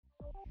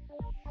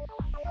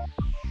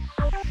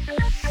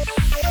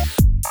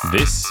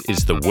This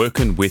is the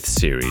Workin' With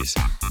series,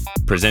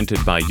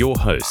 presented by your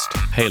host,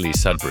 Hayley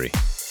Sudbury.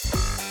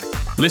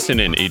 Listen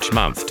in each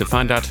month to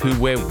find out who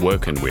we're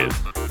working with.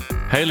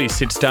 Hayley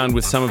sits down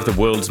with some of the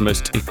world's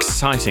most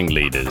exciting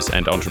leaders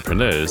and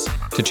entrepreneurs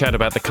to chat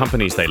about the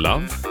companies they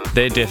love,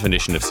 their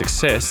definition of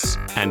success,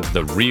 and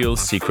the real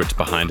secrets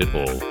behind it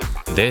all,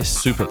 their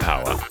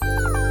superpower.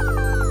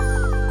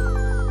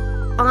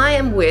 I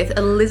am with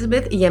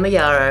Elizabeth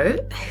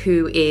Yemayaro,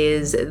 who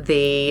is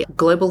the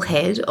global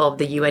head of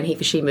the UN He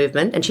for She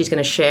movement, and she's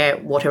going to share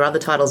what her other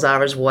titles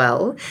are as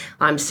well.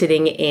 I'm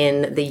sitting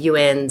in the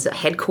UN's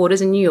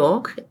headquarters in New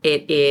York.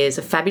 It is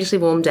a fabulously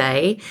warm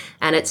day,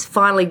 and it's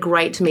finally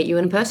great to meet you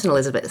in person,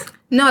 Elizabeth.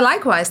 No,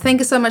 likewise. Thank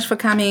you so much for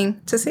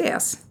coming to see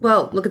us.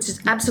 Well, look, it's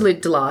just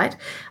absolute delight.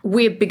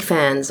 We're big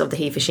fans of the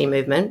He for She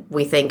movement.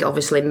 We think,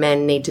 obviously,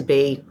 men need to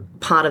be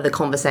part of the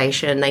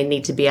conversation. They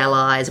need to be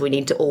allies. We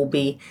need to all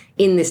be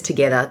in this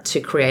together to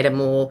create a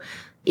more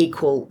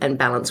equal and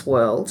balanced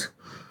world.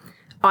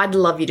 I'd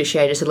love you to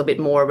share just a little bit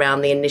more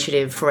around the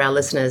initiative for our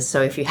listeners.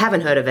 So if you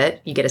haven't heard of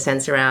it, you get a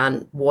sense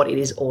around what it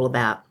is all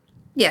about.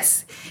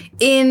 Yes.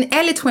 In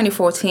early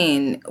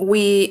 2014,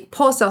 we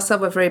posed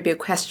ourselves a very big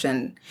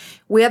question.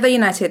 We are the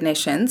United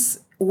Nations.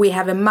 We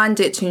have a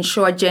mandate to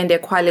ensure gender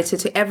equality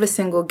to every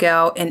single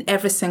girl and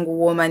every single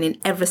woman in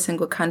every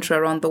single country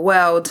around the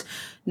world,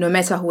 no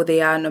matter who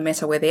they are, no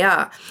matter where they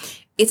are.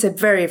 It's a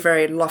very,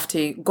 very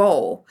lofty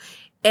goal.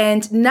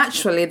 And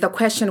naturally, the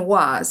question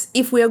was,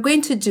 if we are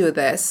going to do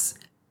this,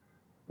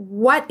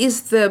 what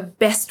is the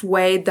best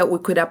way that we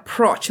could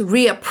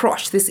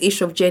reapproach this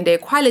issue of gender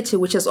equality,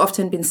 which has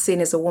often been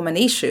seen as a woman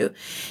issue?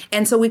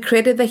 And so we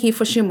created the He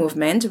for She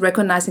movement,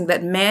 recognizing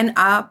that men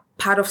are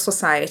part of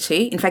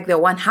society. In fact, they're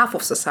one half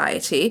of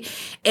society.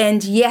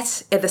 And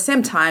yet, at the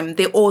same time,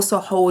 they also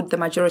hold the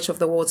majority of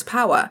the world's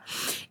power.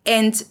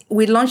 And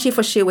we launched He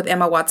for She with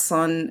Emma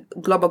Watson,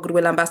 Global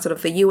Goodwill Ambassador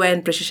of the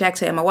UN, British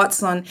actor Emma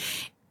Watson,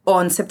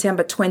 on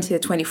September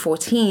 20th,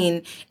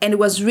 2014. And it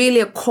was really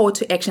a call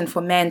to action for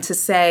men to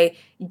say,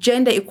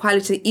 gender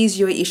equality is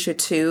your issue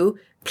too.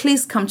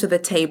 Please come to the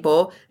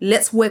table.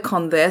 Let's work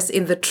on this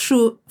in the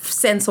true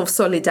sense of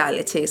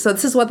solidarity. So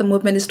this is what the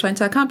movement is trying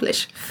to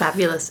accomplish.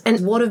 Fabulous. And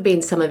what have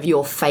been some of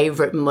your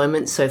favourite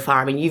moments so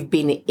far? I mean, you've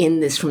been in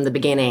this from the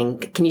beginning.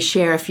 Can you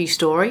share a few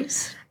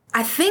stories?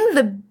 I think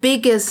the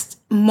biggest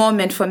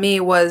moment for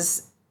me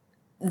was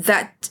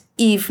that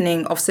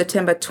evening of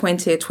September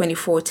 20th,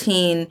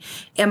 2014,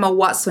 Emma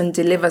Watson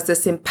delivers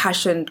this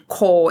impassioned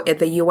call at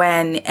the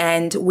UN,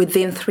 and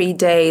within 3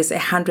 days,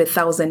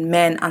 100,000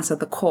 men answered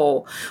the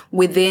call.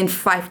 Within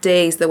 5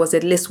 days, there was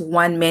at least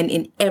one man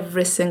in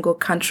every single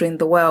country in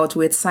the world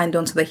who had signed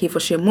on to the He for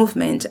She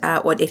movement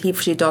or at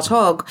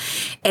heforshe.org.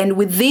 And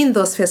within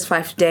those first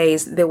 5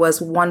 days, there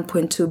was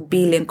 1.2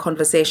 billion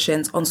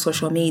conversations on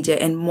social media,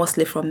 and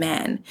mostly from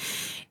men.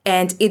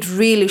 And it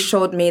really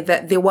showed me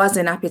that there was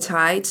an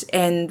appetite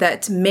and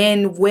that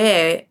men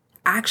were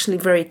actually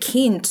very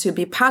keen to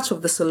be part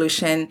of the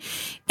solution.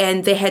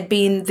 And there had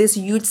been this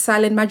huge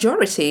silent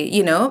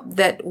majority,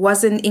 that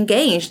wasn't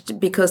engaged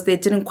because they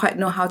didn't quite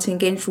know how to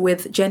engage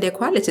with gender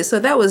equality. So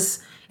that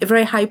was a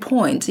very high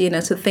point,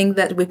 to think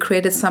that we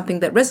created something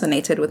that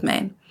resonated with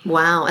men.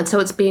 Wow. And so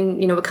it's been,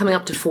 we're coming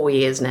up to 4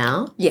 years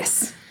now.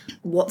 Yes.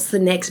 What's the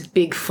next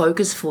big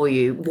focus for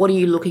you? What are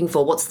you looking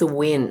for? What's the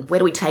win? Where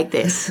do we take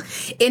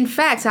this? In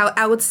fact,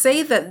 I would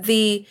say that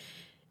the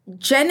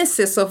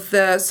genesis of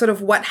the sort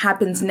of what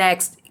happens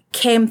next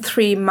came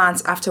 3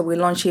 months after we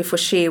launched He for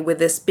She with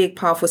this big,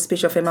 powerful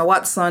speech of Emma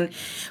Watson.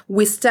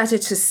 We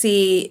started to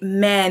see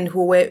men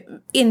who were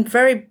in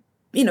very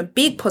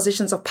big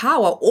positions of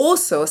power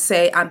also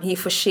say, I'm He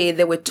for She.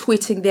 They were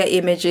tweeting their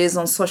images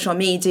on social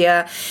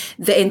media.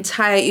 The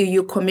entire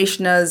EU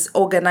commissioners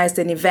organized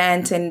an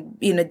event and,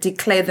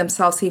 declared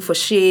themselves He for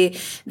She.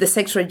 The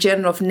Secretary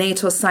General of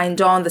NATO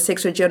signed on, the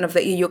Secretary General of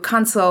the EU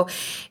Council.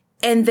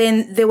 And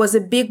then there was a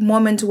big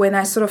moment when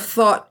I sort of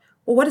thought,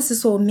 well, what does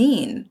this all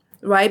mean?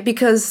 Right?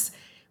 Because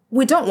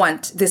we don't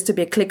want this to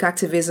be a click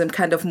activism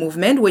kind of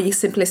movement where you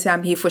simply say,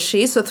 I'm He for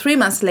She. So 3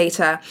 months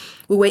later,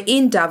 we were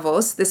in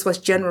Davos. This was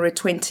January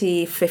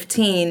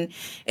 2015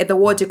 at the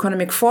World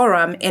Economic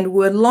Forum. And we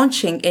were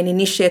launching an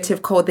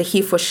initiative called the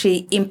He for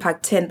She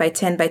Impact 10 by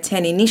 10 by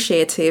 10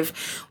 initiative,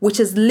 which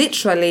is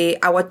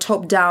literally our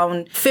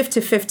top-down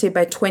 50-50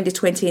 by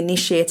 2020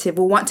 initiative.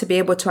 We want to be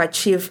able to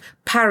achieve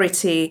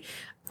parity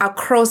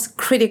across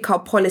critical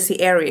policy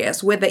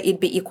areas, whether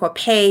it be equal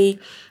pay,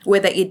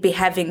 whether it be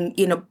having,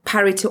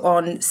 parity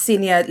on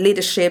senior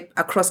leadership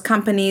across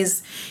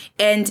companies.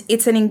 And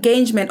it's an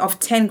engagement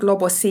of 10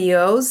 global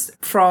CEOs,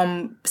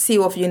 from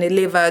CEO of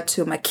Unilever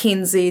to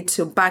McKinsey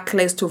to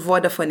Barclays to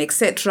Vodafone,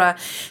 etc.,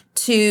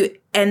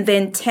 and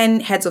then 10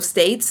 heads of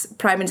states.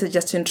 Prime Minister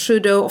Justin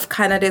Trudeau of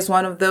Canada is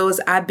one of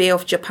those. Abe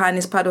of Japan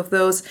is part of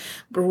those.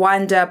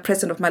 Rwanda,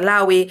 President of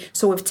Malawi.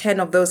 So we have 10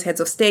 of those heads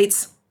of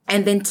states.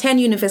 And then 10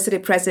 university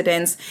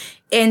presidents.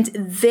 And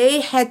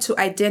they had to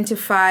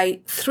identify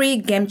 3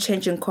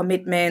 game-changing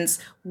commitments,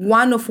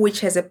 one of which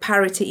has a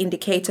parity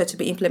indicator to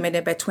be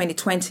implemented by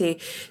 2020.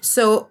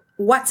 So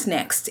what's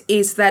next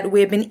is that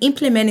we've been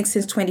implementing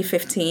since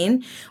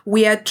 2015.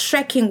 We are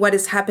tracking what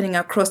is happening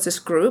across this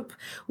group.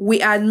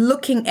 We are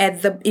looking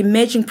at the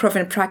emerging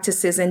proven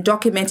practices and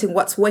documenting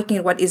what's working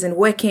and what isn't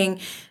working.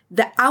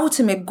 The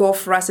ultimate goal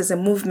for us as a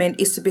movement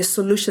is to be a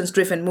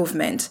solutions-driven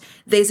movement.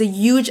 There's a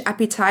huge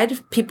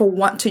appetite. People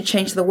want to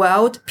change the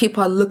world.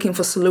 People are looking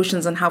for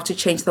solutions on how to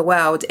change the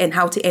world and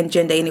how to end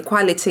gender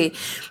inequality.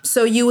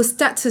 So you will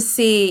start to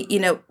see,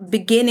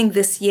 beginning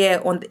this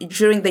year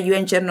during the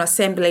UN General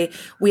Assembly,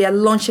 we are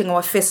launching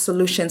our first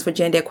solutions for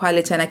gender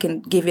equality, and I can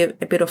give you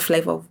a bit of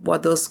flavor of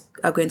what those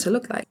are going to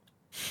look like.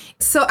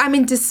 So,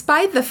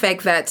 despite the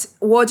fact that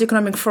World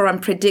Economic Forum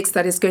predicts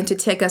that it's going to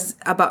take us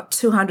about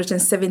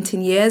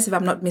 217 years, if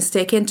I'm not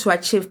mistaken, to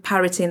achieve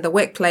parity in the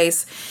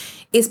workplace,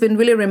 it's been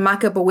really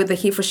remarkable with the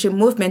He for She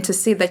movement to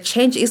see that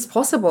change is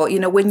possible.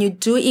 When you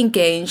do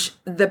engage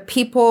the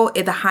people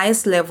at the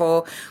highest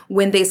level,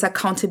 when there's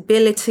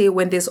accountability,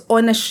 when there's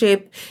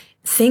ownership,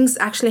 things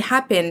actually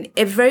happen.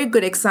 A very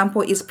good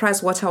example is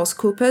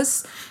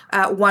PricewaterhouseCoopers,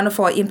 one of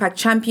our impact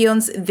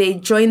champions. They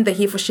joined the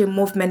He for She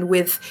movement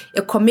with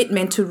a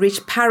commitment to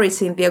reach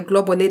parity in their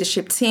global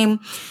leadership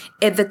team.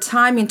 At the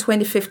time in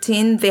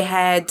 2015, they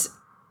had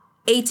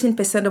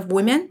 18% of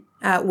women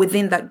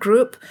within that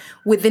group.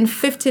 Within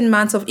 15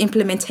 months of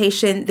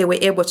implementation, they were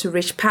able to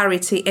reach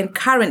parity. And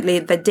currently,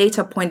 the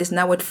data point is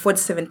now at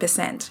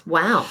 47%.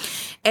 Wow.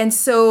 And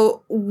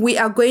so we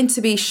are going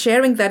to be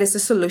sharing that as a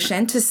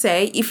solution to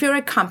say, if you're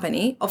a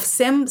company of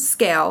same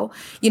scale,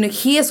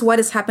 here's what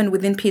has happened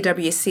within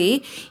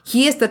PwC.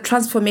 Here's the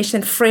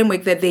transformation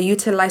framework that they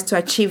utilize to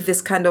achieve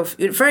this kind of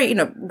very,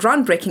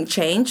 groundbreaking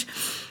change.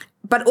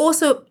 But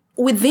also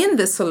within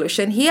the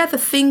solution, here are the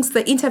things,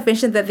 the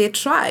intervention that they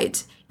tried.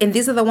 And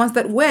these are the ones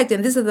that worked,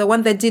 and these are the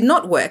ones that did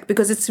not work,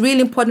 because it's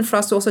really important for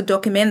us to also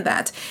document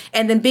that.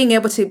 And then being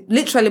able to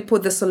literally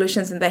put the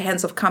solutions in the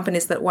hands of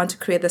companies that want to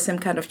create the same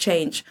kind of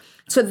change.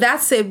 So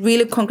that's a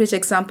really concrete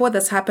example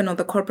that's happened on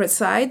the corporate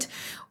side.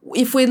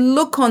 If we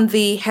look on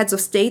the heads of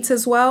states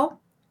as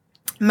well,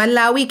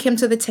 Malawi came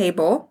to the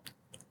table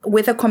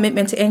with a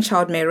commitment to end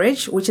child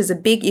marriage, which is a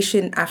big issue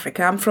in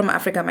Africa. I'm from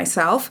Africa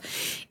myself.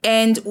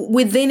 And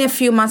within a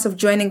few months of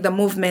joining the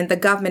movement, the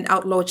government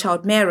outlawed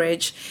child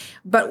marriage.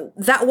 But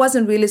that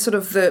wasn't really sort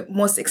of the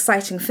most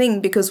exciting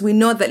thing, because we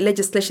know that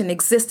legislation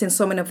exists in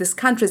so many of these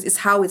countries. Is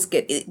how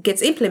it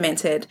gets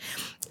implemented.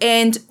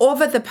 And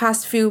over the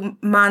past few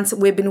months,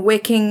 we've been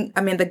working,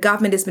 the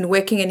government has been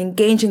working and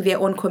engaging their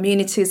own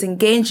communities,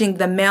 engaging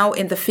the male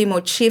and the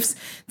female chiefs,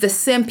 the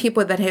same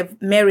people that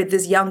have married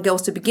these young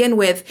girls to begin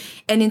with.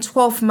 And in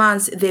 12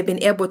 months, they've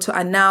been able to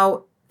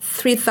annul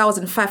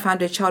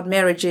 3,500 child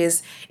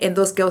marriages, and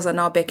those girls are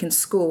now back in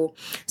school.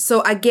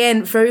 So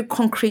again, very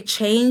concrete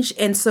change.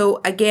 And so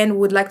again,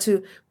 would like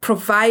to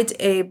provide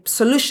a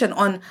solution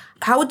on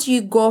how do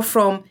you go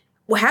from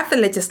we have the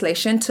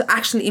legislation to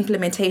actually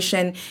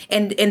implementation.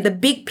 And the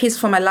big piece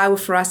for Malawi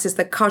for us is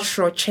the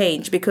cultural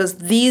change, because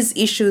these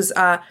issues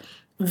are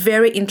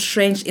very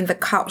entrenched in the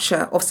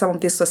culture of some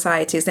of these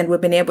societies, and we've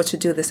been able to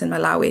do this in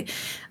Malawi.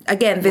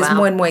 Again, there's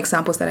more and more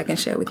examples that I can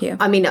share with you.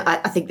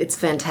 I think it's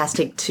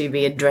fantastic to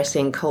be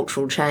addressing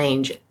cultural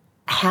change.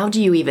 How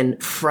do you even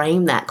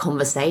frame that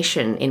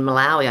conversation in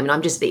Malawi?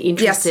 I'm just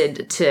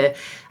interested to,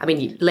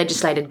 you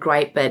legislated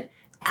great, but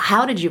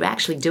how did you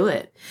actually do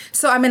it?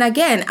 So,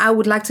 again, I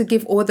would like to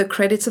give all the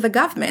credit to the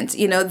government.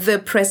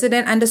 The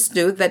president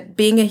understood that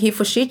being a He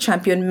for She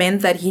champion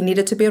meant that he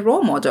needed to be a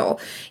role model.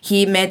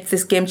 He made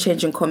this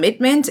game-changing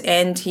commitment,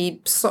 and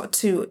he sought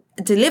to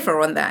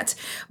deliver on that.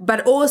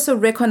 But also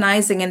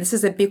recognizing, and this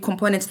is a big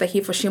component to the He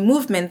for She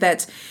movement,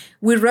 that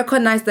we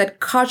recognize that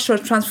cultural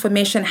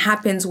transformation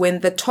happens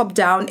when the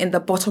top-down and the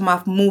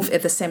bottom-up move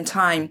at the same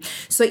time.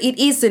 So it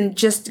isn't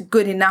just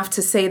good enough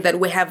to say that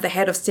we have the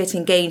head of state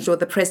engaged or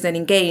the president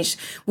engaged.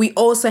 We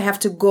also have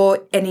to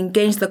go and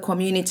engage the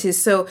community.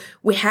 So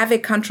we have a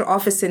country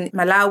office in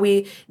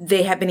Malawi.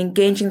 They have been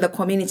engaging the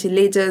community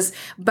leaders,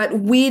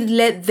 but we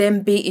let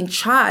them be in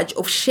charge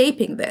of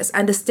shaping this,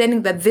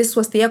 understanding that this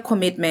was their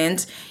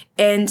commitment.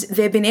 And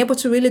they've been able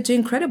to really do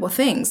incredible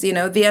things.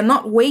 They are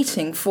not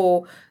waiting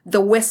for the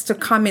West to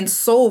come and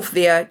solve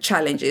their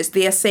challenges.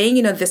 They are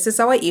saying, this is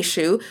our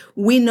issue.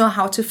 We know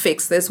how to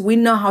fix this. We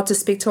know how to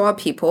speak to our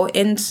people,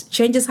 and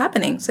change is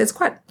happening. So it's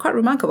quite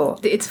remarkable.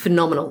 It's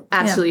phenomenal.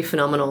 Absolutely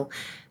phenomenal.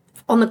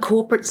 On the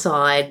corporate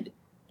side,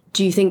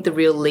 do you think the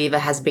real lever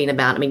has been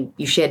about,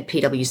 you shared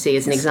PwC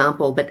as an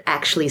example, but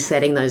actually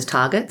setting those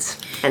targets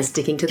and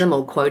sticking to them,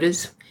 or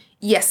quotas?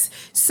 Yes.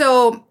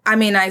 So,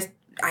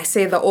 I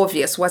say the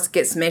obvious, what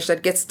gets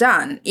measured gets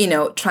done.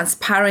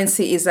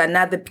 Transparency is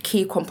another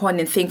key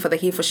component thing for the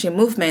He for She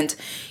movement.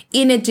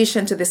 In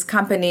addition to these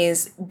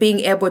companies being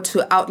able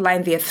to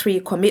outline their 3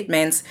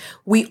 commitments,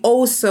 we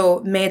also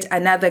made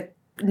another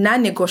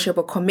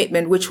non-negotiable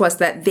commitment, which was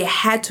that they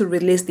had to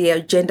release their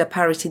gender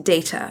parity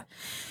data.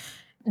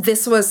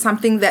 This was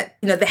something that,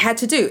 they had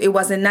to do. It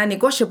was a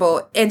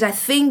non-negotiable. And I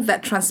think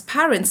that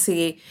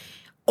transparency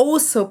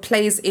also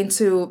plays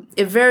into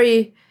a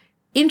very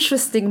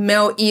interesting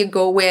male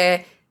ego,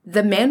 where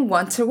the men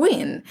want to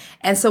win.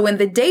 And so when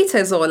the data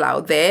is all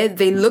out there,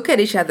 they look at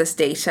each other's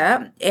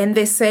data and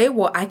they say,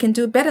 well, I can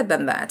do better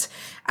than that.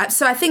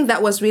 So I think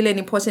that was really an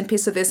important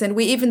piece of this. And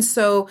we even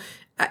saw,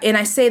 and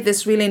I say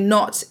this really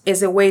not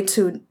as a way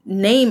to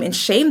name and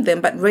shame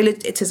them, but really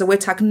it is a way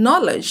to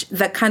acknowledge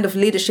the kind of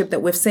leadership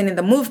that we've seen in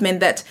the movement,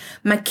 that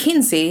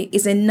McKinsey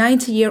is a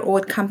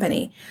 90-year-old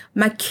company.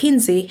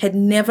 McKinsey had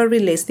never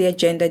released the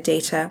agenda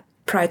data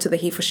prior to the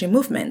He for She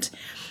movement.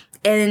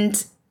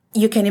 And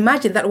you can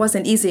imagine that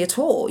wasn't easy at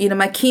all. You know,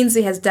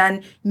 McKinsey has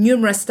done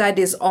numerous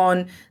studies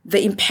on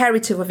the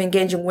imperative of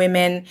engaging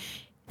women.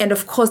 And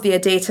of course, their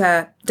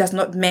data does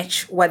not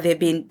match what they've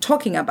been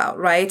talking about,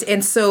 right?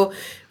 And so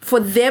for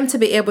them to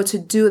be able to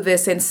do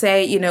this and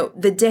say, you know,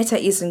 the data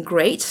isn't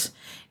great,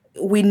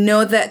 we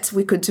know that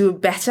we could do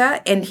better,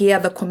 and here are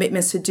the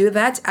commitments to do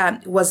that,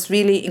 was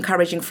really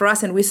encouraging for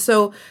us. And we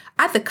saw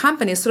at the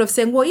company sort of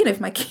saying, well, you know, if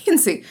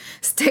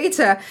McKinsey's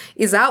data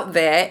is out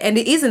there and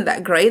it isn't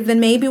that great, then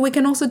maybe we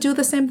can also do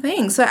the same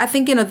thing. So I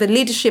think, you know, the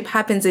leadership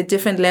happens at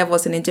different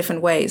levels and in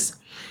different ways.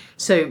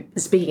 So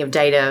speaking of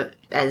data,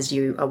 as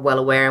you are well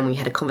aware, and we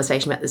had a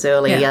conversation about this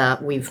earlier,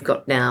 we've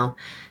got now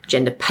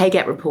gender pay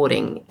gap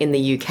reporting in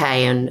the UK,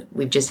 and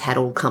we've just had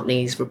all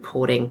companies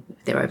reporting,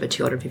 there are over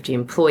 250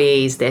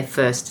 employees, their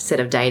first set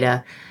of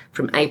data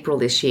from April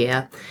this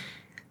year.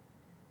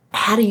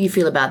 How do you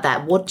feel about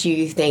that? What do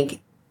you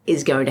think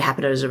is going to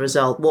happen as a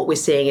result? What we're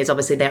seeing is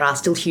obviously there are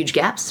still huge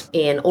gaps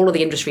in all of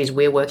the industries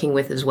we're working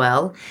with as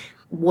well.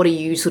 What are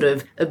you sort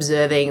of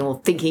observing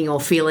or thinking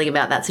or feeling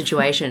about that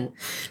situation?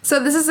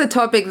 So this is a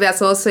topic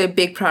that's also a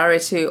big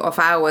priority of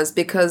ours,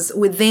 because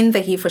within the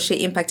He for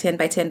She Impact 10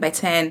 by 10 by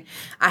 10,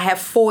 I have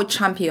 4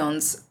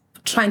 champions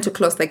trying to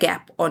close the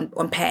gap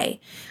on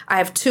pay. I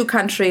have 2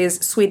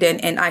 countries, Sweden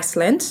and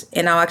Iceland,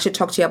 and I'll actually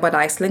talk to you about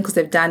Iceland because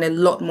they've done a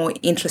lot more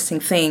interesting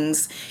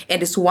things,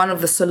 and it's one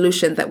of the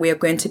solutions that we are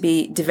going to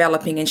be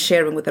developing and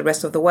sharing with the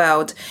rest of the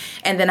world.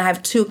 And then I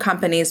have 2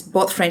 companies,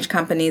 both French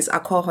companies,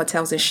 Accor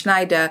Hotels and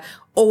Schneider,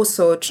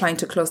 also trying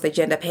to close the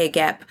gender pay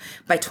gap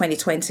by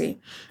 2020.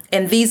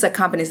 And these are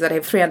companies that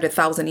have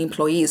 300,000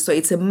 employees. So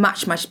it's a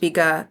much, much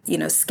bigger, you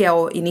know,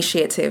 scale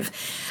initiative.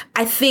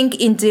 I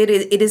think indeed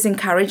it is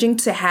encouraging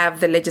to have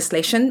the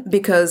legislation,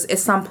 because at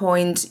some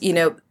point, you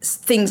know,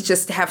 things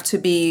just have to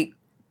be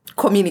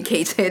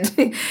communicated,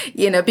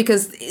 you know,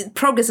 because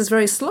progress is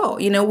very slow.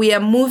 You know, we are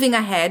moving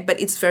ahead, but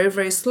it's very,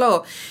 very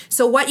slow.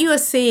 So what you are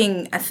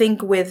seeing, I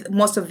think, with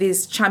most of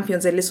these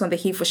champions, at least on the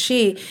He for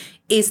She,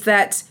 is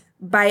that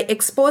by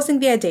exposing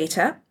their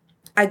data,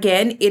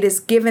 again, it has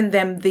given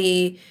them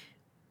the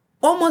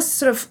almost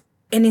sort of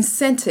an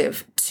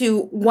incentive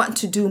to want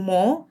to do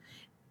more,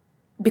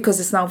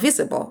 because it's now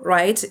visible,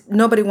 right?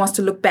 Nobody wants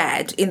to look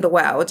bad in the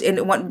world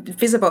and want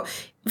visible.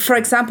 For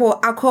example,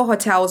 Accor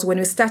Hotels, when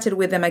we started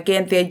with them,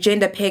 again, their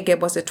gender pay gap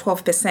was at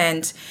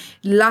 12%.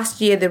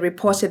 Last year, they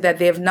reported that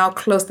they have now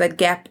closed that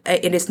gap.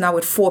 It is now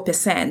at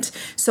 4%.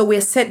 So we're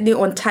certainly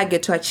on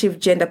target to achieve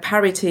gender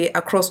parity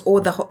across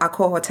all the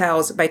Accor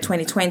Hotels by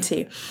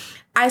 2020.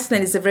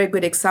 Iceland is a very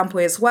good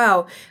example as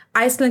well.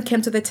 Iceland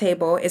came to the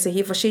table as a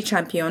He for She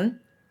champion.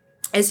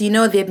 As you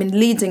know, they've been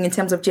leading in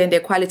terms of gender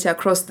equality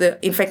across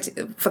in fact,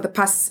 for the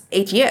past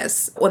 8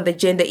 years on the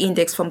gender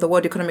index from the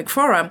World Economic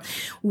Forum.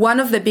 One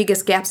of the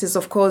biggest gaps is,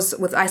 of course,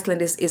 with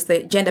Iceland is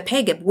the gender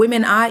pay gap.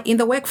 Women are in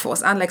the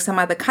workforce, unlike some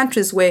other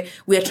countries where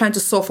we are trying to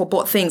solve for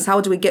both things. How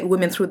do we get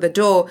women through the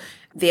door?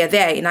 They are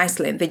there in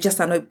Iceland. They just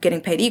are not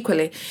getting paid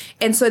equally.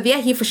 And so their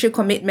He for She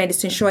commitment is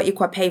to ensure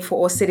equal pay for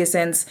all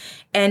citizens.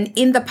 And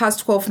in the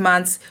past 12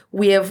 months,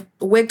 we have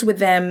worked with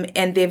them,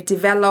 and they've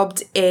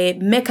developed a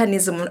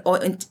mechanism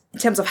in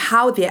terms of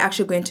how they're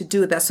actually going to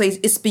do that. So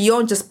it's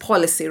beyond just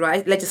policy,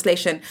 right?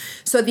 Legislation.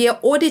 So they are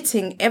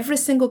auditing every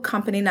single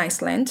company in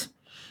Iceland,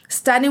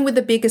 starting with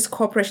the biggest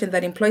corporation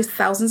that employs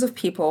thousands of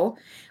people,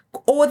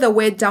 all the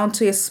way down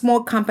to a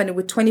small company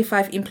with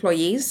 25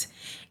 employees,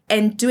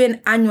 and do an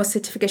annual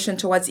certification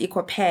towards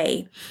equal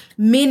pay,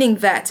 meaning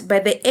that by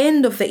the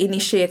end of the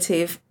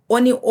initiative,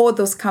 only all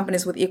those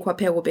companies with equal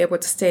pay will be able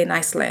to stay in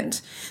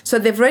Iceland. So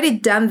they've already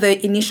done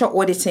the initial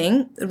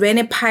auditing, ran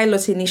a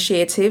pilot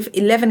initiative,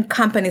 11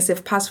 companies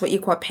have passed for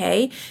equal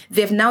pay.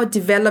 They've now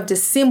developed a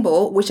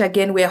symbol, which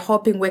again, we're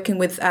hoping, working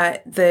with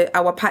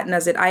our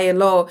partners at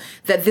ILO,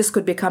 that this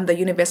could become the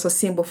universal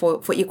symbol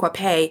for equal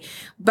pay.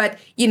 But,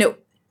 you know,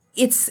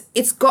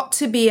 it's got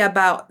to be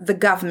about the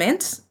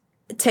government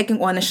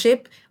taking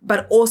ownership,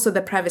 but also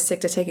the private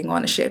sector taking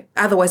ownership.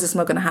 Otherwise, it's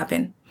not going to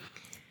happen.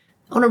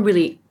 On a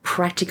really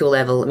practical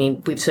level, I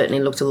mean, we've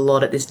certainly looked a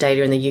lot at this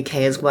data in the UK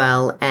as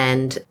well.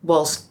 And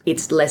whilst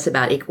it's less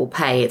about equal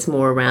pay, it's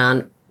more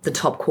around the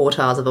top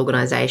quartiles of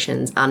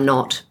organisations are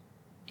not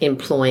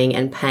employing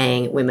and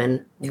paying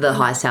women the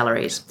high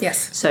salaries.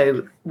 Yes.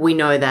 So we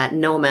know that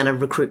no amount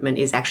of recruitment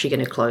is actually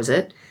going to close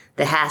it.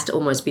 There has to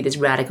almost be this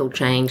radical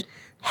change.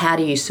 How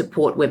do you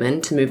support women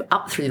to move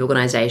up through the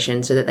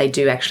organisation so that they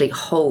do actually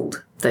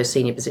hold those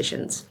senior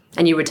positions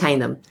and you retain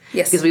them?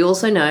 Yes. Because we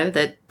also know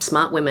that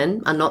smart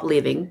women are not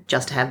leaving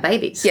just to have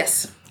babies.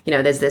 Yes. You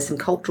know, there's some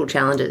cultural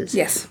challenges.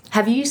 Yes.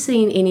 Have you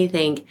seen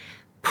anything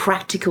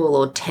practical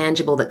or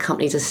tangible that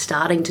companies are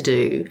starting to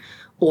do,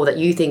 or that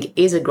you think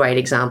is a great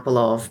example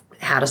of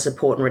how to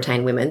support and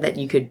retain women that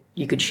you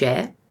could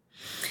share?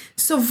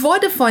 So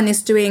Vodafone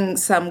is doing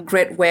some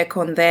great work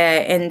on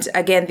there. And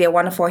again, they're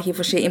one of our He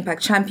for She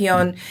Impact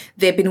Champion.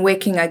 They've been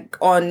working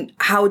on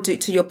how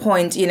to your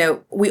point,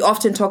 we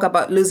often talk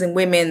about losing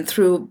women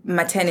through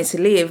maternity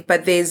leave,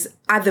 but there's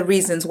other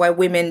reasons why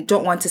women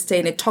don't want to stay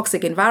in a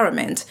toxic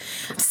environment.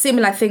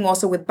 Similar thing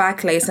also with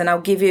Barclays. And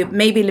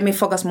let me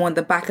focus more on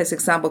the Barclays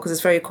example because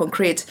it's very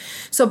concrete.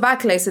 So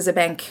Barclays is a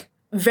bank,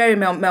 very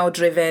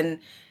male-driven,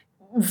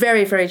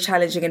 very, very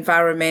challenging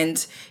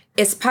environment.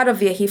 As part of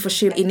their He for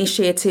She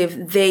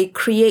initiative, they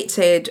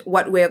created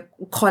what we're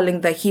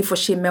calling the He for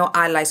She Male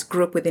Allies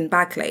group within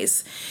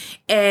Barclays.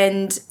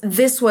 And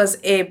this was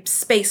a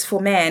space for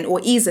men, or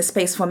is a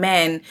space for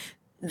men,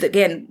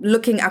 again,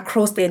 looking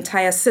across the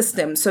entire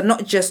system. So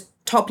not just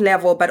top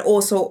level, but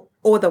also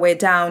all the way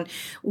down,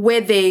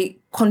 where they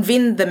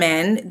convene the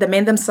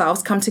men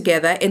themselves come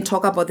together and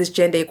talk about these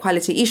gender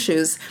equality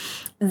issues.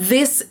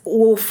 This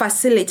will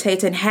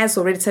facilitate and has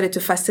already started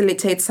to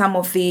facilitate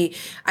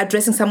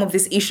addressing some of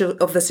this issue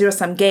of the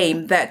zero-sum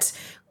game that,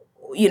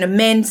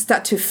 men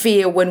start to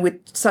fear when we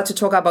start to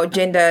talk about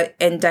gender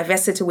and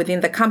diversity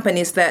within the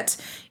companies, that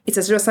it's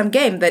a zero-sum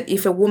game, that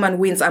if a woman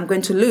wins, I'm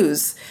going to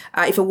lose.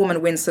 If a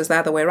woman wins, so it's the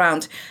other way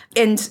around.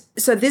 And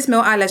so this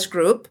Male Allies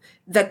group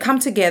that come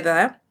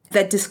together,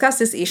 that discuss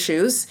these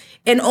issues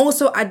and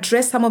also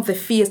address some of the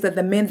fears that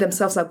the men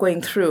themselves are going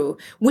through,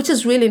 which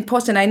is really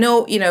important. I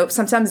know,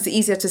 sometimes it's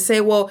easier to say,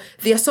 well,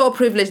 they are so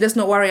privileged, let's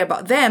not worry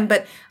about them.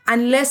 But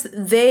unless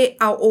they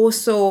are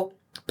also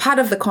part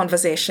of the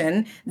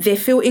conversation, they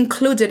feel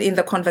included in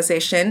the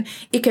conversation,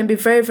 it can be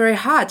very, very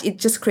hard. It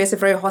just creates a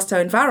very hostile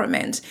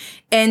environment.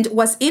 And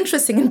what's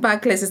interesting in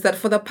Barclays is that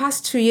for the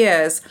past 2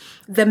 years,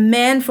 the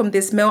men from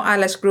this Male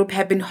Allies group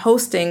have been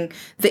hosting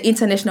the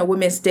International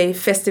Women's Day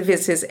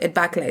festivities at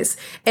Barclays.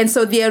 And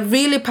so they are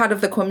really part of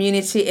the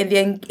community and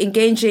they're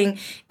engaging.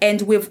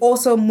 And we've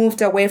also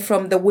moved away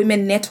from the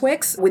women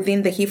networks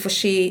within the He for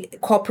She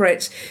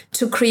corporate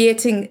to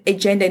creating a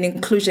gender and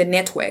inclusion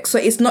network. So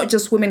it's not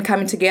just women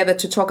coming together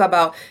to talk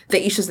about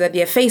the issues that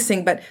they're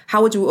facing, but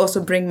how would we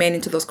also bring men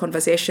into those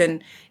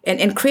conversations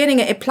and creating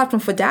a platform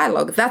for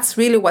dialogue? That's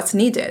really what's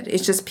needed.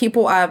 It's just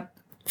people are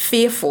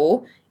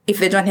fearful if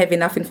they don't have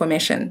enough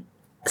information.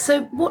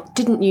 So what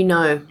didn't you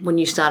know when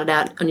you started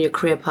out on your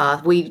career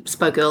path? We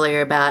spoke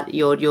earlier about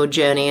your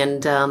journey,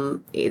 and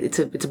it's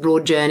a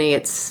broad journey.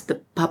 It's the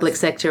public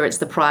sector, it's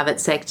the private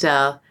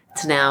sector.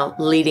 It's now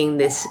leading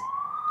this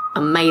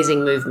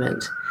amazing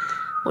movement.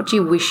 What do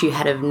you wish you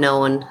had have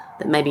known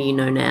that maybe you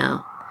know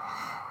now?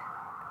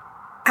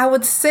 I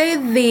would say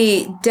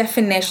the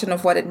definition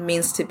of what it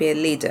means to be a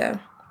leader,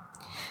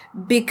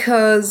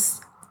 because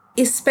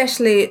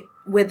especially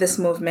with this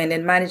movement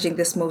and managing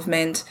this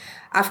movement,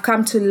 I've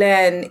come to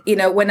learn,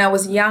 when I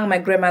was young, my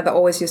grandmother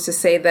always used to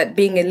say that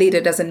being a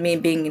leader doesn't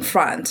mean being in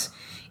front.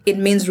 It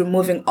means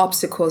removing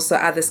obstacles so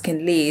others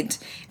can lead.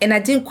 And I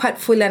didn't quite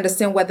fully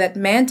understand what that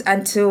meant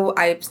until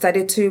I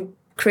started to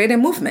create a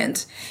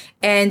movement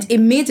and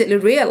immediately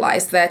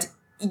realized that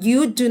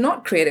you do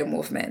not create a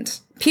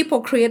movement.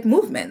 People create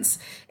movements.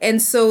 And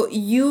so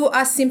you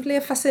are simply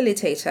a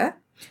facilitator.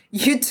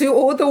 You do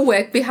all the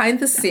work behind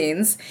the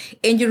scenes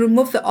and you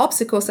remove the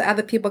obstacles so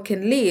other people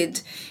can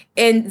lead.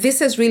 And this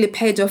has really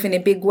paid off in a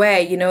big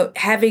way,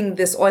 having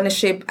this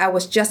ownership. I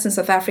was just in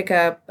South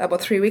Africa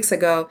about 3 weeks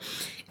ago,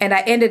 and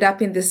I ended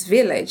up in this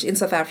village in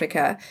South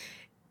Africa.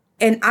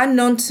 And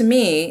unknown to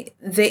me,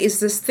 there is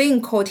this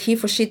thing called He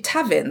for She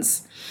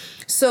taverns.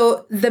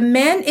 So the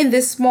men in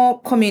this small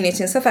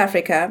community in South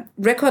Africa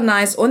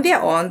recognized on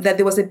their own that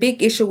there was a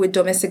big issue with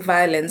domestic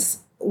violence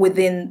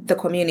within the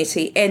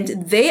community. And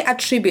they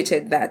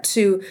attributed that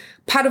to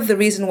part of the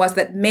reason was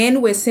that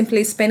men were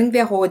simply spending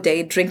their whole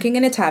day drinking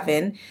in a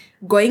tavern,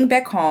 going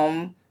back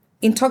home,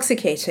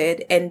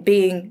 intoxicated, and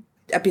being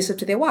abusive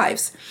to their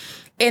wives.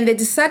 And they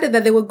decided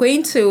that they were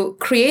going to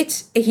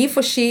create a He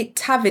for She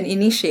tavern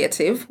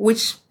initiative,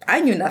 which I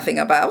knew nothing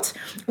about,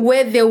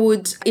 where they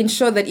would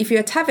ensure that if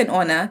you're a tavern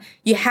owner,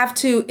 you have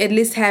to at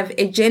least have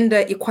a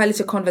gender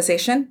equality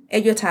conversation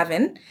at your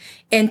tavern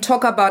and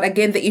talk about,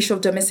 again, the issue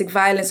of domestic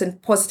violence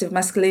and positive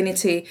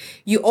masculinity.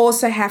 You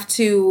also have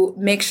to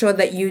make sure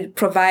that you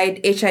provide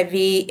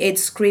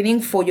HIV/AIDS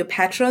screening for your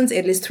patrons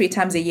at least 3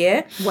 times a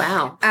year.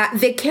 Wow.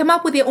 They came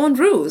up with their own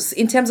rules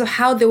in terms of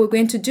how they were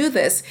going to do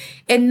this.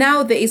 And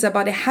now there is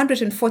about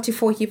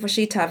 144 He for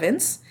She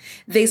taverns.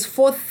 There's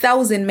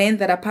 4,000 men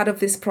that are part of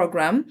this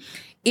program.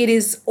 It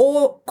is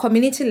all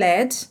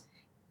community-led.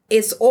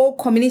 It's all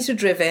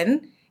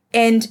community-driven.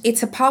 And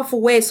it's a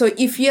powerful way. So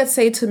if you had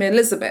said to me,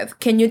 Elizabeth,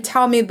 can you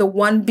tell me the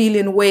 1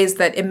 billion ways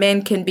that a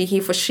man can be He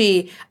for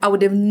She? I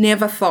would have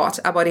never thought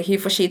about a He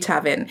for She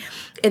tavern.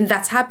 And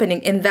that's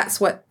happening. And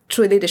that's what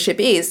true leadership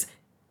is.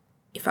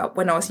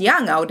 When I was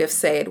young, I would have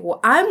said,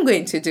 well, I'm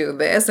going to do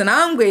this and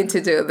I'm going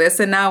to do this.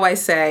 And now I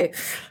say,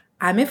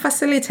 I'm a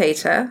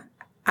facilitator.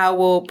 I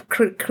will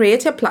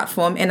create a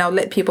platform and I'll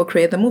let people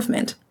create the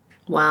movement.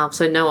 Wow.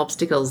 So no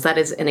obstacles. That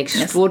is an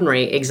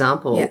extraordinary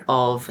example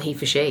of he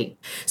for she.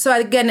 So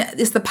again,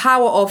 it's the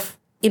power of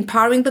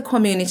empowering the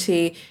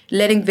community,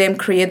 letting them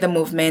create the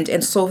movement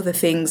and solve the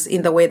things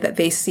in the way that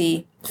they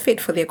see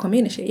fit for their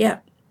community. Yeah.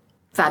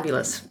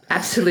 Fabulous.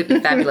 Absolutely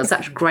fabulous.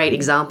 Such great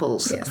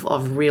examples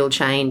of real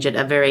change at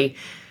a very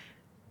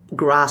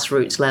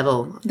grassroots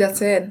level.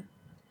 That's it.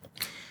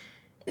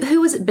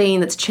 Who has it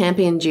been that's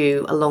championed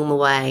you along the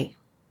way?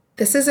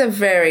 This is a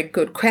very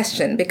good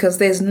question because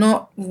there's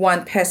not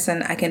one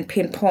person I can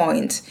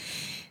pinpoint.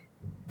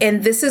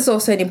 And this is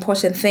also an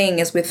important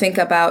thing as we think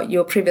about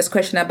your previous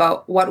question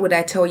about what would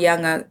I tell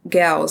younger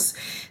girls,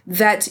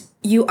 that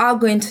you are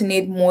going to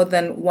need more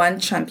than one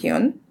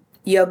champion.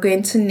 You're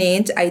going to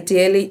need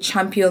ideally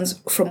champions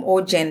from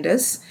all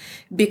genders,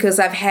 because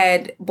I've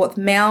had both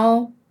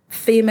male,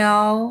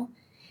 female,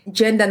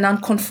 gender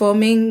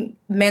non-conforming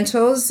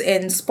mentors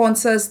and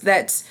sponsors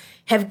that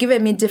have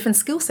given me different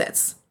skill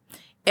sets.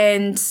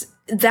 And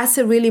that's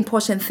a really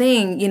important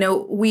thing. You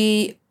know,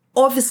 we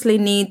obviously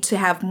need to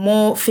have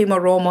more female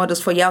role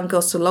models for young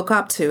girls to look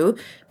up to,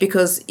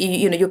 because,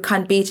 you know, you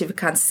can't beat it if you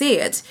can't see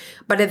it.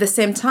 But at the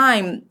same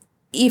time,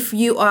 if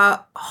you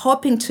are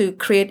hoping to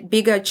create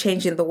bigger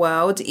change in the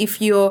world,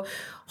 if you're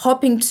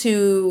hoping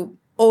to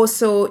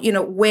also, you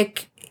know,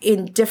 work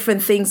in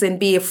different things and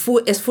be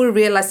as fully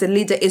realized a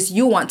leader as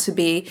you want to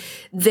be,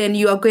 then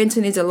you are going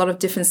to need a lot of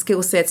different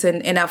skill sets.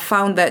 And I've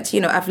found that, you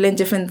know, I've learned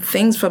different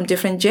things from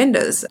different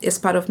genders as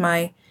part of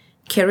my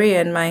career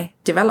and my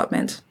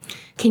development.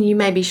 Can you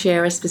maybe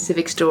share a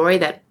specific story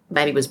that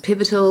maybe was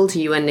pivotal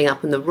to you ending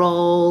up in the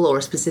role, or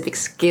a specific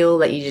skill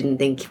that you didn't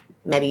think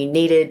maybe you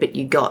needed but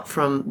you got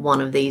from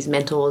one of these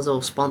mentors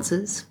or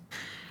sponsors?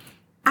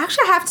 I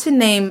actually have to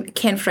name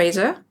Ken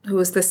Fraser, who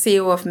is the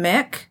CEO of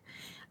Merck.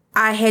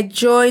 I had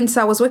joined,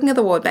 so I was working at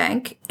the World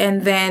Bank,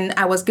 and then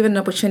I was given an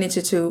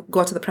opportunity to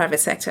go to the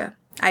private sector.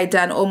 I'd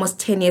done almost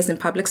 10 years in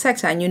public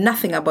sector. I knew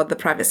nothing about the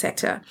private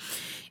sector.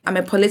 I'm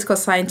a political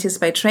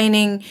scientist by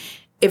training.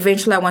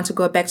 Eventually, I want to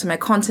go back to my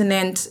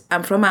continent.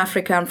 I'm from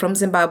Africa. I'm from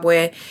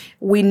Zimbabwe.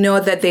 We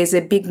know that there's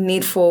a big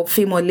need for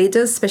female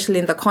leaders, especially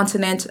in the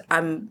continent.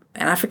 I'm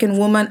an African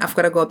woman. I've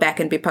got to go back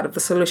and be part of the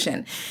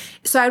solution.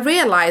 So I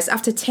realized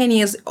after 10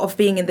 years of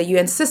being in the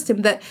UN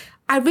system that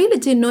I really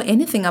didn't know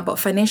anything about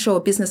financial or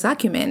business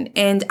acumen.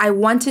 And I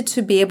wanted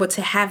to be able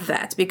to have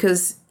that,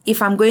 because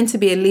if I'm going to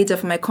be a leader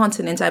for my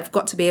continent, I've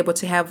got to be able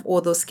to have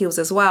all those skills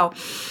as well.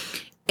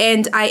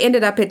 And I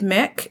ended up at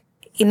Merck,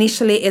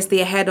 initially as the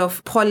head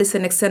of policy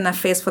and external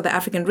affairs for the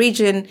African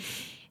region,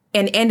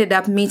 and ended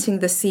up meeting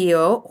the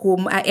CEO,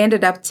 whom I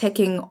ended up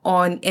taking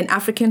on an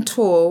African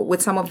tour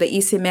with some of the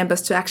EC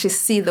members to actually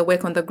see the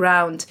work on the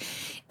ground.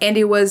 And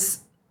it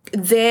was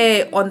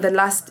there on the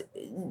last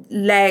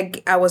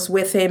leg, I was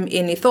with him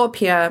in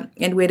Ethiopia,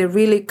 and we had a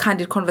really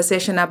candid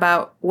conversation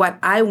about what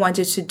I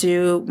wanted to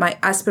do, my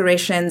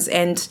aspirations,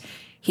 and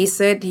he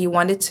said he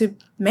wanted to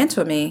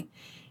mentor me.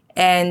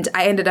 And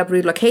I ended up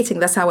relocating.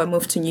 That's how I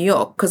moved to New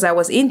York, because I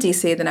was in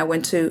DC, then I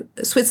went to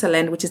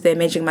Switzerland, which is the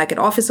emerging market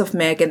office of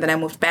Merck, and then I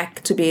moved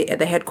back to be at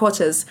the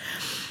headquarters.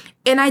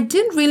 And I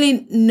didn't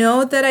really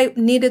know that I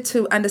needed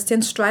to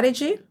understand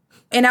strategy.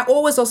 And I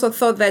always also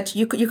thought that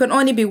you can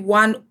only be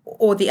one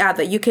or the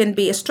other. You can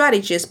be a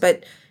strategist,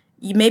 but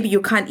maybe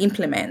you can't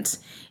implement.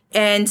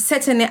 And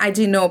certainly I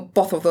didn't know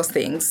both of those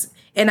things.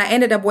 And I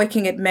ended up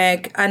working at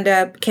Merck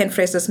under Ken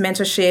Fraser's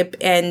mentorship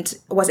and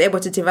was able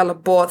to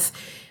develop both,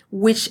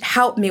 which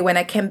helped me when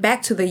I came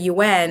back to the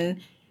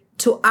UN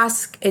to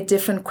ask a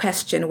different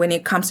question when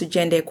it comes to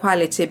gender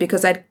equality,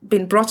 because I'd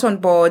been brought on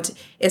board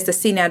as the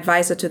senior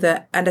advisor to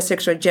the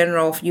Undersecretary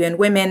General of UN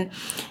Women.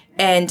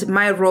 And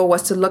my role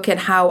was to look at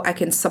how I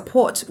can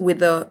support with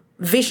the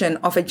vision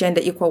of a gender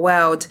equal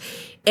world.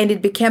 And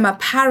it became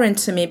apparent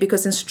to me,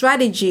 because in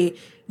strategy,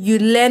 you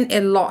learn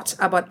a lot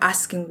about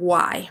asking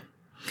why.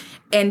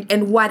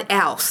 And what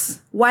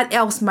else? What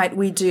else might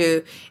we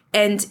do?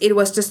 And it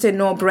was just a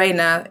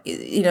no-brainer,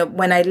 you know,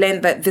 when I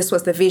learned that this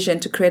was the vision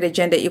to create a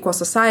gender equal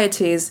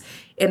societies.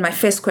 And my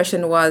first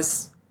question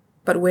was,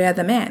 but where are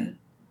the men?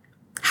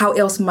 How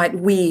else might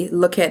we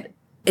look at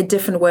a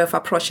different way of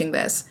approaching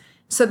this?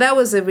 So that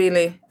was a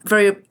really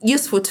very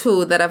useful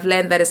tool that I've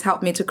learned that has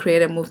helped me to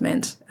create a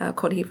movement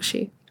called He for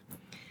She.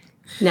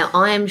 Now,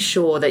 I am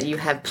sure that you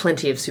have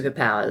plenty of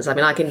superpowers. I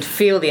mean, I can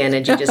feel the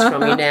energy just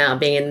from you now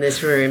being in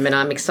this room, and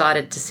I'm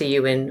excited to see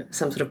you in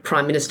some sort of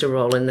Prime Minister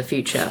role in the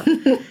future.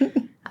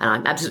 And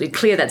I'm absolutely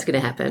clear that's going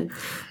to happen.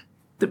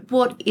 But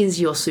what is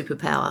your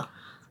superpower?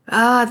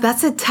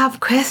 That's a tough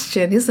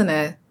question, isn't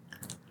it?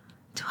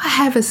 Do I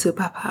have a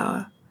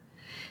superpower?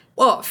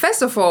 Well,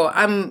 first of all,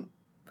 I'm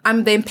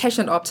the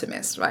impatient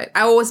optimist, right?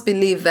 I always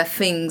believe that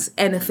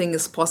anything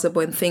is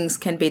possible and things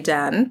can be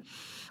done.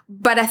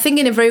 But I think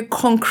in a very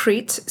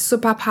concrete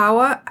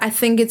superpower, I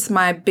think it's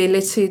my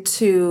ability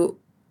to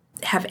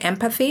have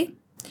empathy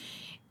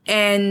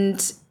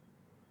and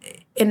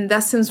and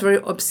that seems very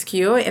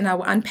obscure, and I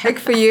will unpack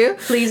for you.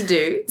 Please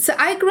do. So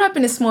I grew up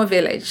in a small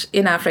village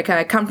in Africa.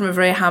 I come from a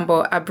very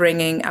humble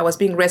upbringing. I was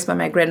being raised by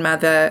my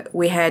grandmother.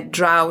 We had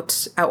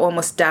drought. I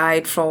almost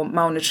died from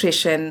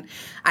malnutrition.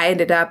 I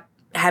ended up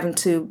having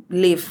to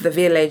leave the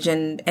village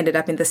and ended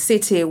up in the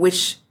city,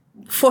 which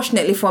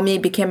fortunately for me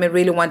became a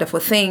really wonderful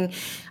thing.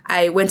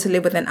 I went to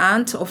live with an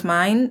aunt of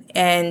mine,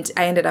 and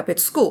I ended up at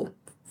school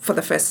for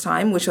the first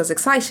time, which was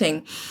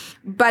exciting.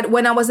 But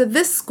when I was at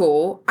this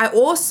school, I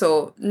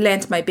also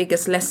learned my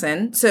biggest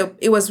lesson. So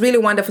it was really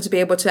wonderful to be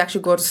able to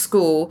actually go to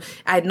school.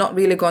 I had not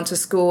really gone to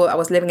school. I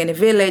was living in a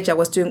village. I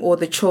was doing all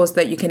the chores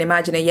that you can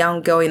imagine a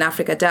young girl in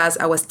Africa does.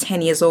 I was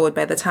 10 years old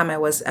by the time I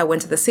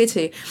went to the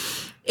city.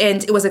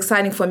 And it was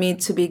exciting for me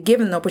to be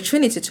given the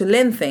opportunity to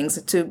learn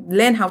things, to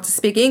learn how to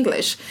speak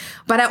English.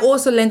 But I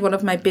also learned one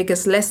of my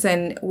biggest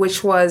lessons,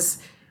 which was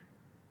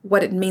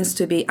what it means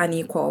to be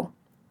unequal.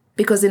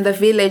 Because in the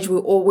village,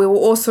 we were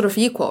all sort of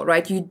equal,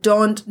 right? You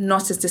don't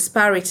notice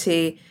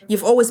disparity.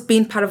 You've always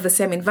been part of the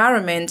same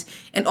environment.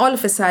 And all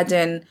of a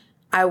sudden,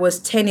 I was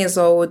 10 years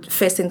old,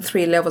 facing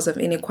 3 levels of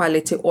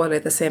inequality all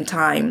at the same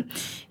time.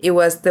 It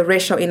was the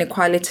racial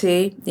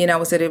inequality. I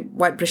was at a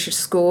white British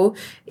school.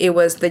 It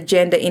was the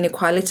gender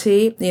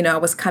inequality. I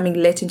was coming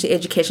late into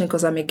education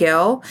because I'm a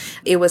girl.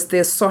 It was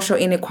the social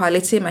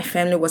inequality. My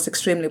family was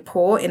extremely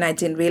poor and I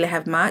didn't really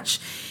have much.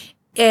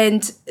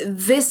 And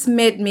this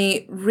made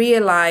me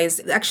realize,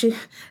 actually,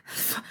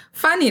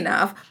 funny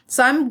enough,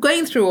 so I'm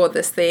going through all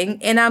this thing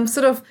and I'm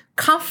sort of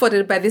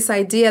comforted by this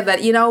idea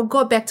that, I'll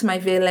go back to my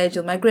village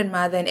with my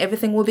grandmother and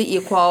everything will be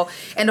equal.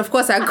 And of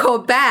course, I go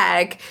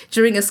back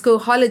during a school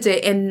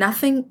holiday and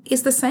nothing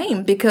is the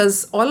same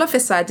because all of a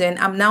sudden,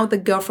 I'm now the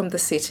girl from the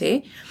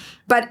city.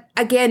 But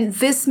again,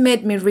 this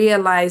made me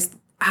realize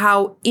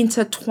how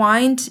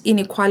intertwined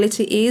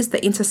inequality is, the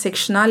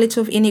intersectionality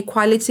of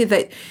inequality,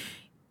 that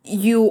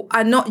you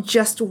are not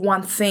just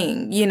one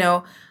thing.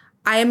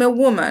 I am a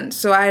woman,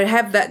 so I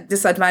have that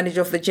disadvantage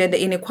of the gender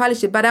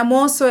inequality, but I'm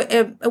also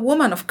a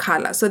woman of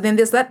color. So then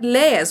there's that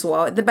layer as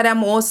well. But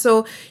I'm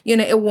also,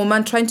 a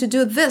woman trying to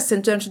do this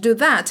and trying to do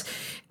that.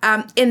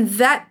 And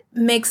that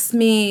makes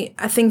me,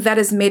 I think that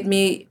has made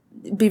me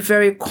be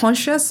very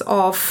conscious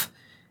of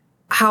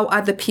how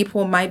other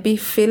people might be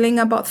feeling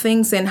about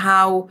things and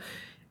how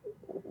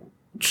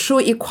true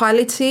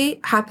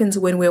equality happens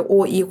when we're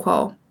all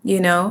equal.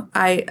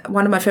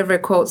 One of my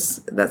favorite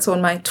quotes that's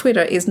on my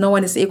Twitter is no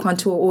one is equal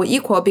until we're all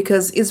equal,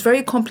 because it's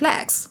very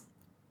complex.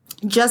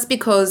 Just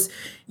because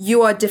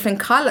you are a different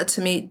color to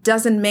me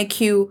doesn't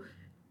make you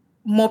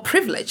more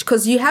privileged,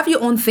 because you have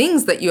your own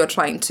things that you're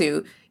trying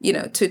to,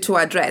 to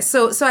address.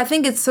 So I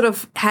think it's sort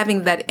of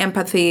having that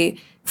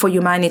empathy for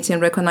humanity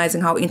and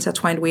recognizing how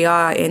intertwined we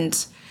are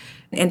and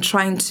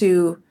trying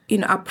to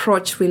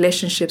approach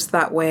relationships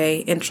that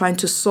way and trying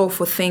to solve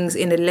for things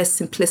in a less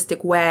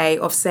simplistic way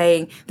of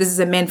saying, this is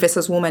a man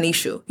versus woman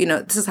issue.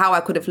 This is how I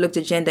could have looked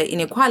at gender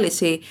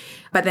inequality.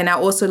 But then I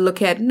also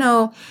look at,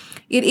 no,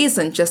 it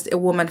isn't just a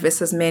woman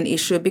versus man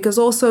issue, because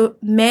also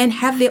men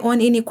have their own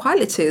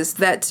inequalities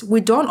that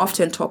we don't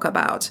often talk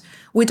about.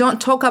 We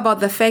don't talk about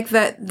the fact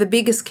that the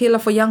biggest killer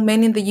for young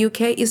men in the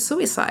UK is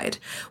suicide.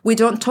 We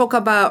don't talk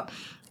about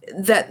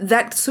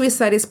that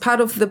suicide is part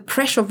of the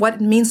pressure of what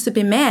it means to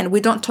be man. We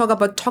don't talk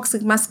about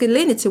toxic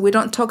masculinity. We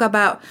don't talk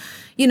about,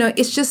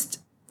 it's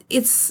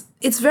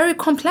very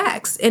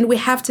complex. And we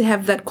have to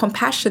have that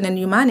compassion and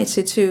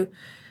humanity to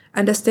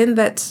understand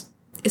that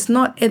it's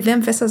not a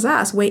them versus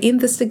us. We're in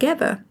this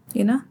together.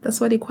 That's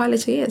what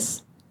equality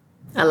is.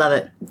 I love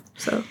it.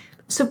 So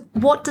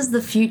what does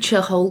the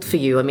future hold for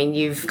you? I mean,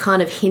 you've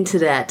kind of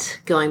hinted at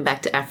going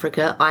back to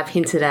Africa. I've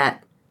hinted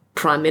at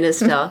Prime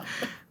Minister.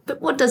 But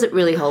what does it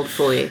really hold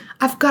for you?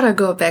 I've got to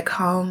go back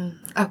home.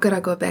 I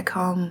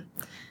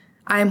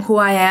am who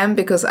I am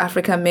because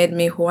Africa made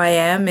me who I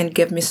am and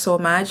gave me so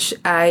much.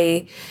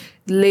 I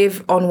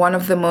live on one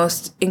of the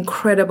most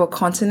incredible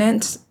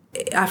continents,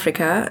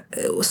 Africa.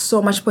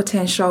 So much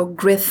potential.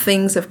 Great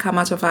things have come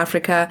out of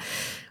Africa.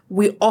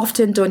 We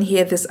often don't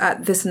hear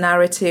this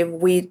narrative.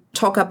 We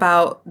talk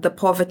about the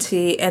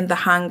poverty and the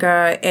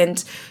hunger,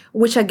 and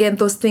which again,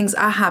 those things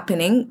are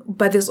happening,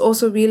 but there's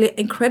also really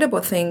incredible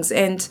things.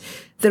 And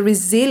the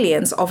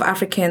resilience of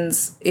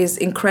Africans is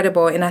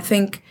incredible. And I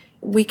think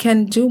we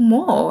can do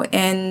more.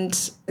 And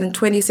in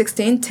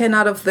 2016, 10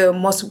 out of the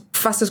most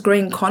fastest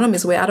growing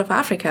economies were out of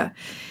Africa.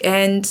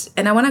 And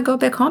I want to go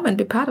back home and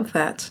be part of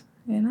that,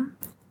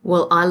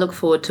 Well, I look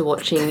forward to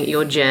watching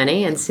your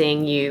journey and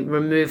seeing you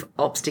remove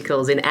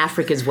obstacles in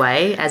Africa's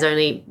way, as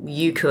only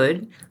you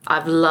could.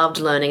 I've loved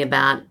learning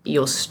about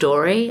your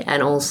story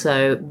and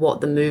also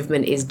what the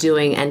movement is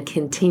doing and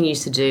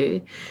continues to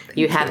do.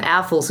 You have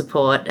our full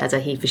support as a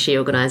He for She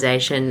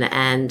organisation,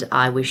 and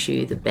I wish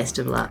you the best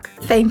of luck.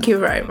 Thank you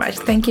very much.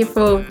 Thank you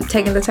for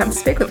taking the time to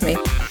speak with me.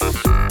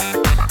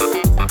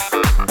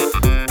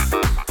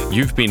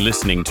 You've been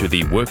listening to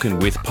the Workin'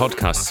 With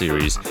podcast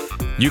series.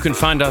 You can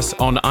find us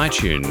on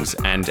iTunes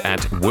and at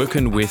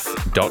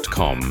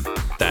workinwith.com.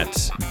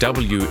 That's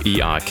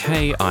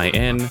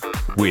WERKIN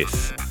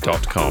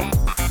with.com.